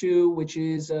activity 2, which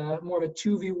is more of a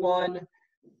 2v1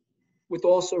 with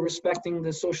also respecting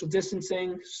the social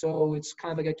distancing. So it's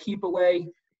kind of like a keep away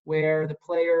where the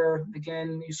player,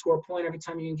 again, you score a point every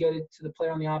time you can get it to the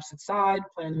player on the opposite side.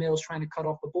 Player in the middle is trying to cut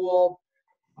off the ball.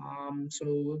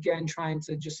 So again, trying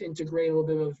to just integrate a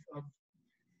little bit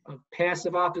of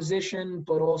passive opposition,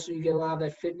 but also you get a lot of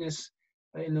that fitness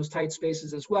in those tight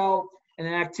spaces as well. And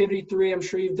then activity 3, I'm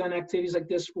sure you've done activities like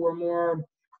this for more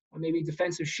maybe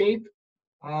defensive shape.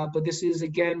 But this is,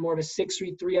 again, more of a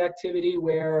 6-3-3 activity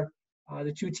where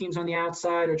the 2 teams on the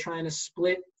outside are trying to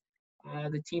split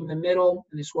the team in the middle,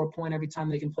 and they score a point every time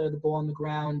they can play the ball on the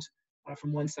ground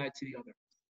from one side to the other.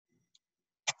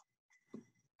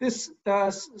 This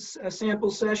sample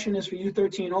session is for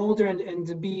U13 and older, and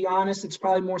to be honest, it's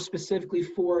probably more specifically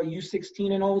for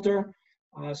U16 and older.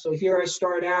 So here I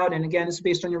start out, and again, it's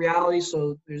based on your reality,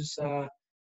 so there's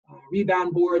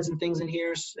rebound boards and things in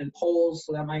here and poles,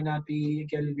 so that might not be,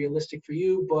 again, realistic for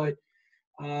you, but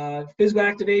physical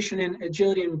activation and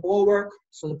agility and ball work.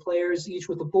 So the players, each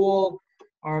with the ball,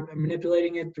 are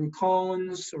manipulating it through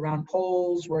cones, around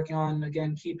poles, working on,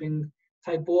 again, keeping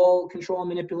tight ball control and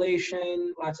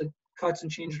manipulation, lots of cuts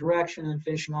and change of direction, and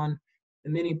finishing on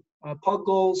the mini puck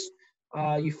goals.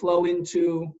 You flow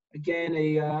into, again,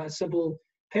 a simple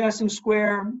passing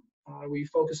square where you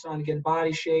focus on, again,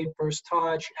 body shape, first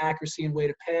touch, accuracy, and way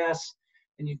to pass,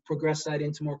 and you progress that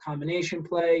into more combination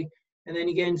play. And then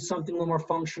you get into something a little more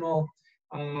functional.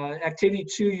 Activity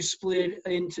 2, you split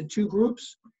it into 2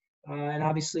 groups. And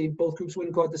obviously, both groups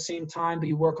wouldn't go at the same time, but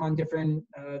you work on different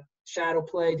shadow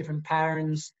play, different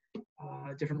patterns,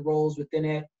 different roles within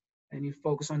it, and you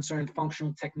focus on certain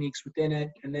functional techniques within it.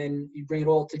 And then you bring it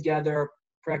all together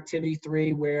for activity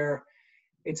 3, where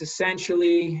it's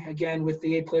essentially, again, with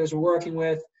the 8 players we're working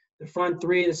with, the front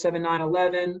 3, the 7, 9,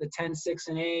 11, the 10, 6,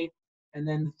 and 8, and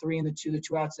then the 3 and the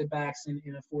 2 outside backs in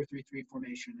a 4-3-3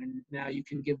 formation. And now you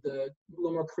can give a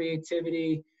little more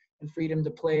creativity and freedom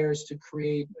to players to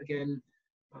create, again,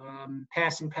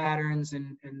 passing patterns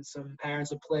and some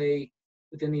patterns of play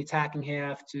within the attacking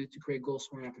half to create goal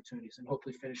scoring opportunities and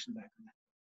hopefully finish in the back of the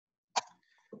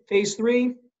net. Phase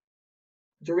 3,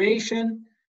 duration,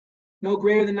 no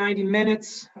greater than 90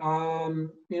 minutes.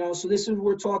 So this is,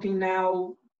 we're talking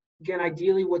now, again,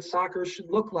 ideally what soccer should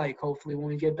look like, hopefully, when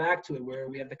we get back to it, where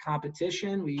we have the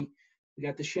competition, we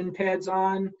got the shin pads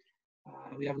on,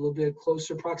 we have a little bit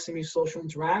closer proximity social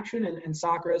interaction, and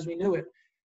soccer as we knew it.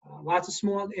 Lots of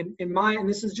small, and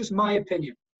this is just my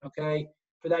opinion, okay,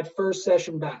 for that first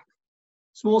session back.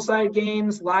 Small-sided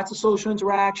games, lots of social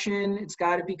interaction. It's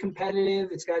got to be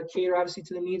competitive. It's got to cater, obviously,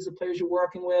 to the needs of the players you're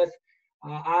working with.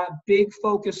 Big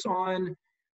focus on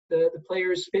the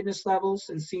players' fitness levels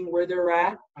and seeing where they're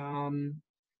at.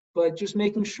 But just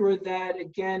making sure that,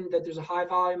 again, that there's a high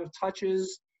volume of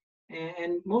touches.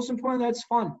 And most importantly, that's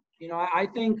fun. I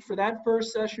think for that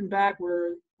first session back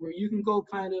where you can go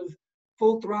kind of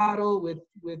full throttle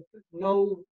with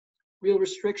no real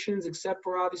restrictions except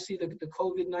for obviously the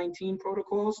COVID-19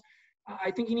 protocols,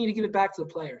 I think you need to give it back to the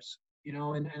players,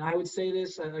 and I would say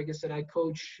this, like I said, I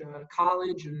coach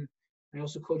college and I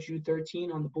also coach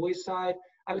U13 on the boys side.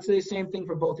 I would say the same thing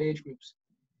for both age groups.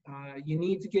 You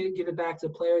need to give it back to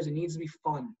the players. It needs to be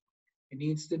fun. It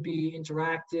needs to be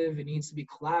interactive. It needs to be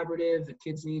collaborative. The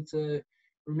kids need to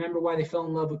remember why they fell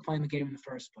in love with playing the game in the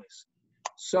first place.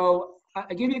 So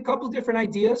I give you a couple different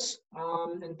ideas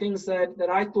and things that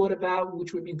I thought about,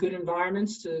 which would be good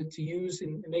environments to use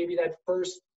in maybe that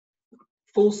first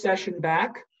full session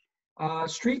back.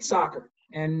 Street soccer,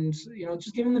 and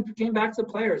just giving the game back to the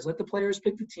players. Let the players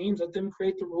pick the teams. Let them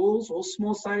create the rules. All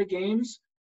small-sided games.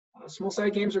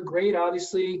 Small-sided games are great.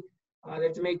 Obviously, they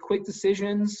have to make quick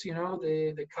decisions.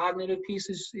 The cognitive piece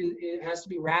it has to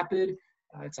be rapid.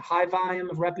 It's a high volume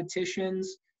of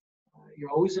repetitions.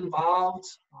 You're always involved.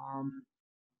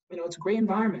 It's a great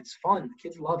environment. It's fun. The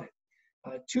kids love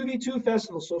it. 2v2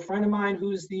 festival. So a friend of mine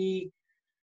who's the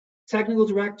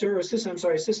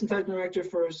assistant technical director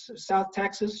for South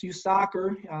Texas Youth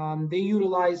Soccer, they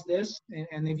utilize this,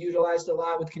 and they've utilized it a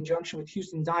lot with conjunction with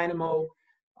Houston Dynamo.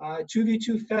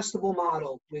 2v2 festival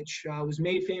model, which was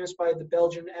made famous by the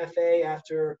Belgian FA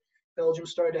after Belgium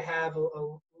started to have a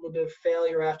little bit of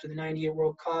failure after the '98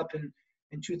 World Cup and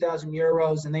 2,000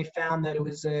 Euros, and they found that it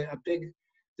was a big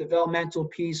developmental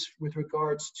piece with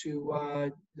regards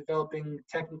to developing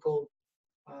technical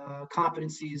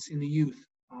competencies in the youth.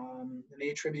 And they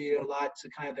attributed a lot to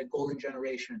kind of that golden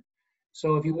generation.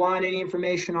 So if you want any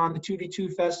information on the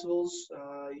 2v2 festivals,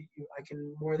 I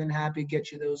can more than happy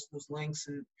get you those links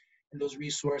and those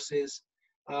resources.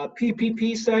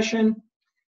 PPP session,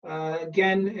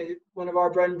 again, one of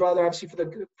our bread and butter, obviously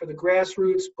for the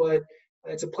grassroots, but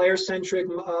it's a player-centric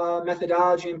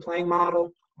methodology and playing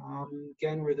model.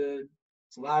 Again,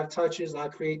 it's a lot of touches, a lot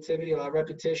of creativity, a lot of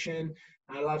repetition,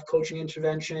 not a lot of coaching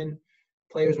intervention.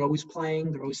 Players are always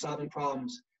playing, they're always solving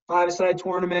problems. 5-a-side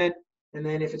tournament, and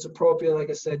then if it's appropriate, like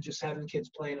I said, just having kids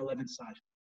play an 11-side.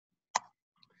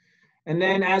 And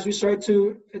then as we start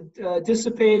to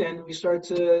dissipate and we start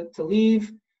to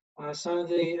leave, some of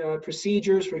the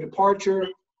procedures for departure: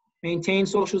 maintain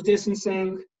social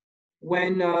distancing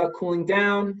when cooling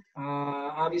down.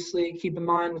 Obviously, keep in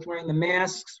mind with wearing the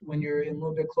masks when you're in a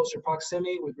little bit closer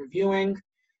proximity with reviewing.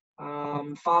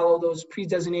 Follow those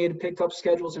pre-designated pickup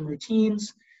schedules and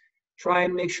routines. Try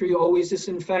and make sure you always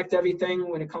disinfect everything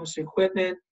when it comes to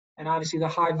equipment, and obviously the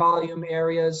high volume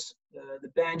areas, the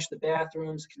bench, the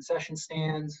bathrooms, concession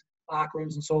stands, locker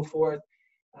rooms, and so forth.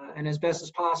 And as best as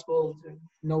possible,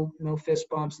 no fist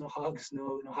bumps, no hugs,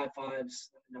 no high fives,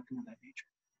 nothing of that nature.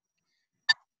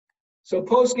 So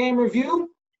post-game review,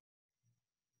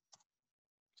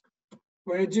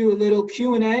 we're going to do a little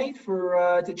Q&A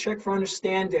to check for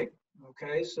understanding.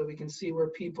 Okay, so we can see where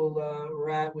people were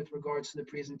at with regards to the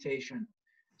presentation.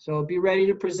 So be ready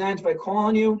to present by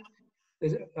calling you.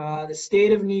 The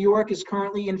state of New York is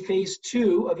currently in phase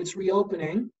 2 of its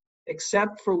reopening,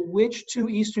 except for which 2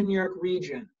 Eastern New York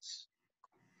regions?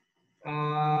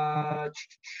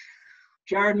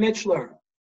 Jared Mitchler.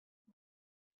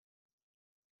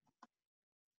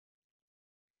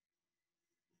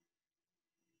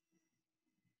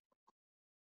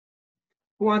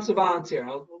 Who wants to volunteer?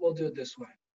 We'll do it this way.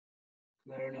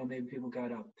 I don't know, maybe people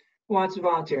got up. Who wants to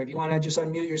volunteer? If you want to just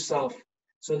unmute yourself.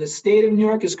 So the state of New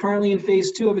York is currently in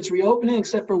phase 2 of its reopening,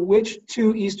 except for which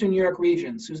 2 Eastern New York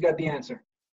regions? Who's got the answer?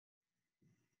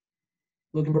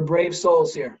 Looking for brave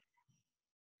souls here.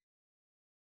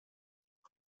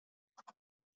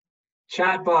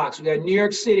 Chat box, we got New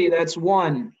York City, that's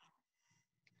 1.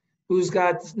 Who's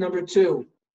got number 2?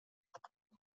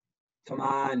 Come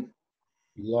on.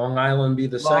 Long Island be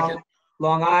the second.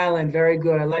 Long Island, very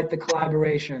good. I like the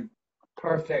collaboration.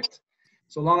 Perfect.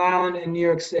 So Long Island and New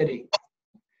York City.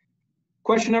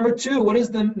 Question number 2, what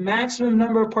is the maximum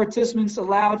number of participants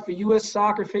allowed for U.S.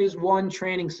 Soccer Phase 1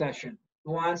 training session?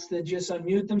 Who wants to just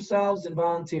unmute themselves and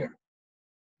volunteer?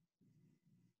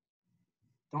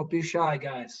 Don't be shy,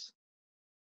 guys.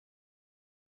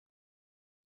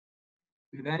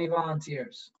 Do we have any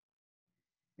volunteers?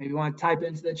 Maybe you want to type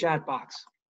into the chat box.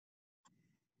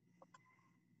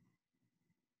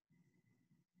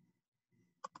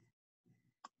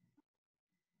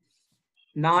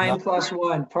 Nine plus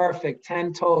 1, perfect.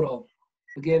 10 total.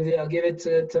 I'll give it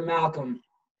to Malcolm.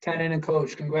 10 and a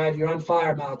coach. Congrats, you're on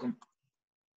fire, Malcolm.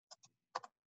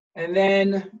 And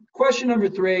then question number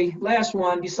 3, last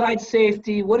one. Besides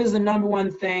safety, what is the number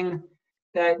 1 thing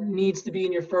that needs to be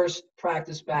in your first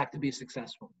practice back to be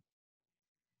successful?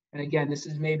 And again, this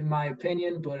is maybe my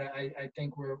opinion, but I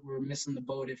think we're missing the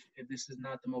boat if this is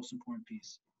not the most important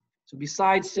piece. So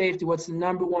besides safety, what's the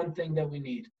number 1 thing that we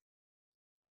need?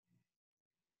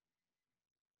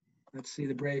 Let's see,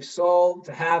 the brave soul,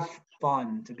 to have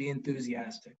fun, to be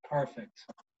enthusiastic. Perfect.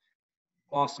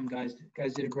 Awesome, guys. You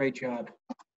guys did a great job.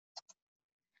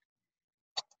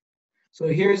 So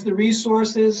here's the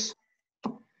resources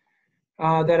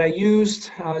that I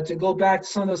used to go back to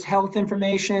some of those health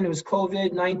information. It was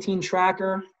COVID-19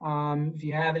 tracker. If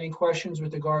you have any questions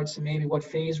with regards to maybe what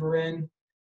phase we're in.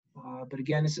 But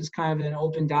again, this is kind of an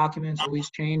open document. It's always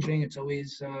changing. It's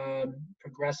always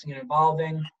progressing and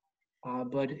evolving.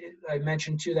 But I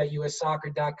mentioned too that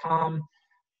ussoccer.com,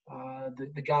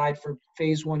 the guide for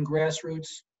phase 1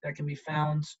 grassroots that can be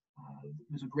found.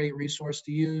 It was a great resource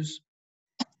to use.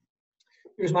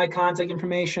 Here's my contact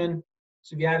information.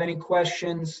 So if you have any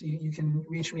questions, you can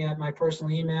reach me at my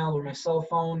personal email or my cell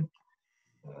phone.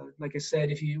 Like I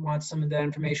said, if you want some of that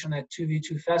information on that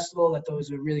 2v2 festival, that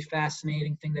was a really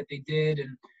fascinating thing that they did,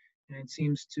 and it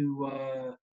seems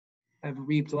to have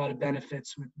reaped a lot of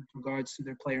benefits with regards to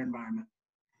their player environment.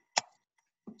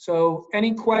 So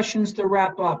any questions to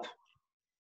wrap up?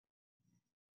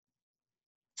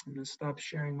 I'm going to stop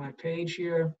sharing my page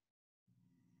here.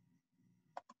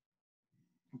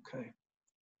 Okay.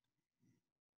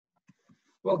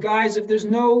 Well, guys, if there's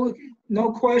no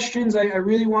questions, I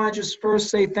really want to just first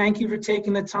say thank you for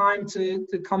taking the time to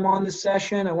come on this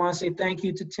session. I want to say thank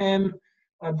you to Tim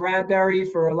Bradbury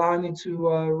for allowing me to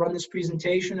run this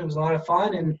presentation. It was a lot of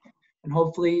fun, and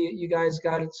hopefully you guys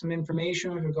got some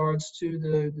information with regards to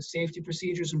the safety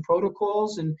procedures and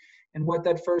protocols and what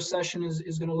that first session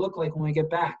is going to look like when we get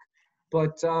back.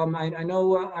 But I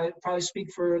know I probably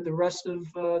speak for the rest of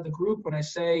the group when I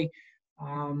say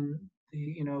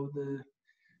the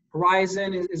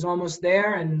horizon is almost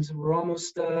there, and we're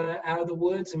almost out of the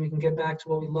woods, and we can get back to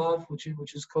what we love, which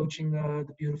is coaching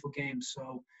the beautiful game.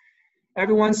 So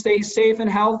everyone stay safe and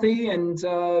healthy, and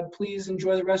please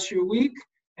enjoy the rest of your week.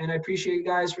 And I appreciate you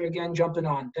guys for, again, jumping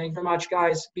on. Thank you very much,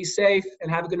 guys. Be safe and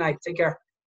have a good night. Take care.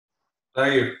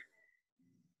 Thank you.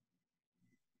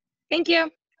 Thank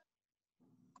you.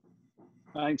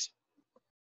 Thanks.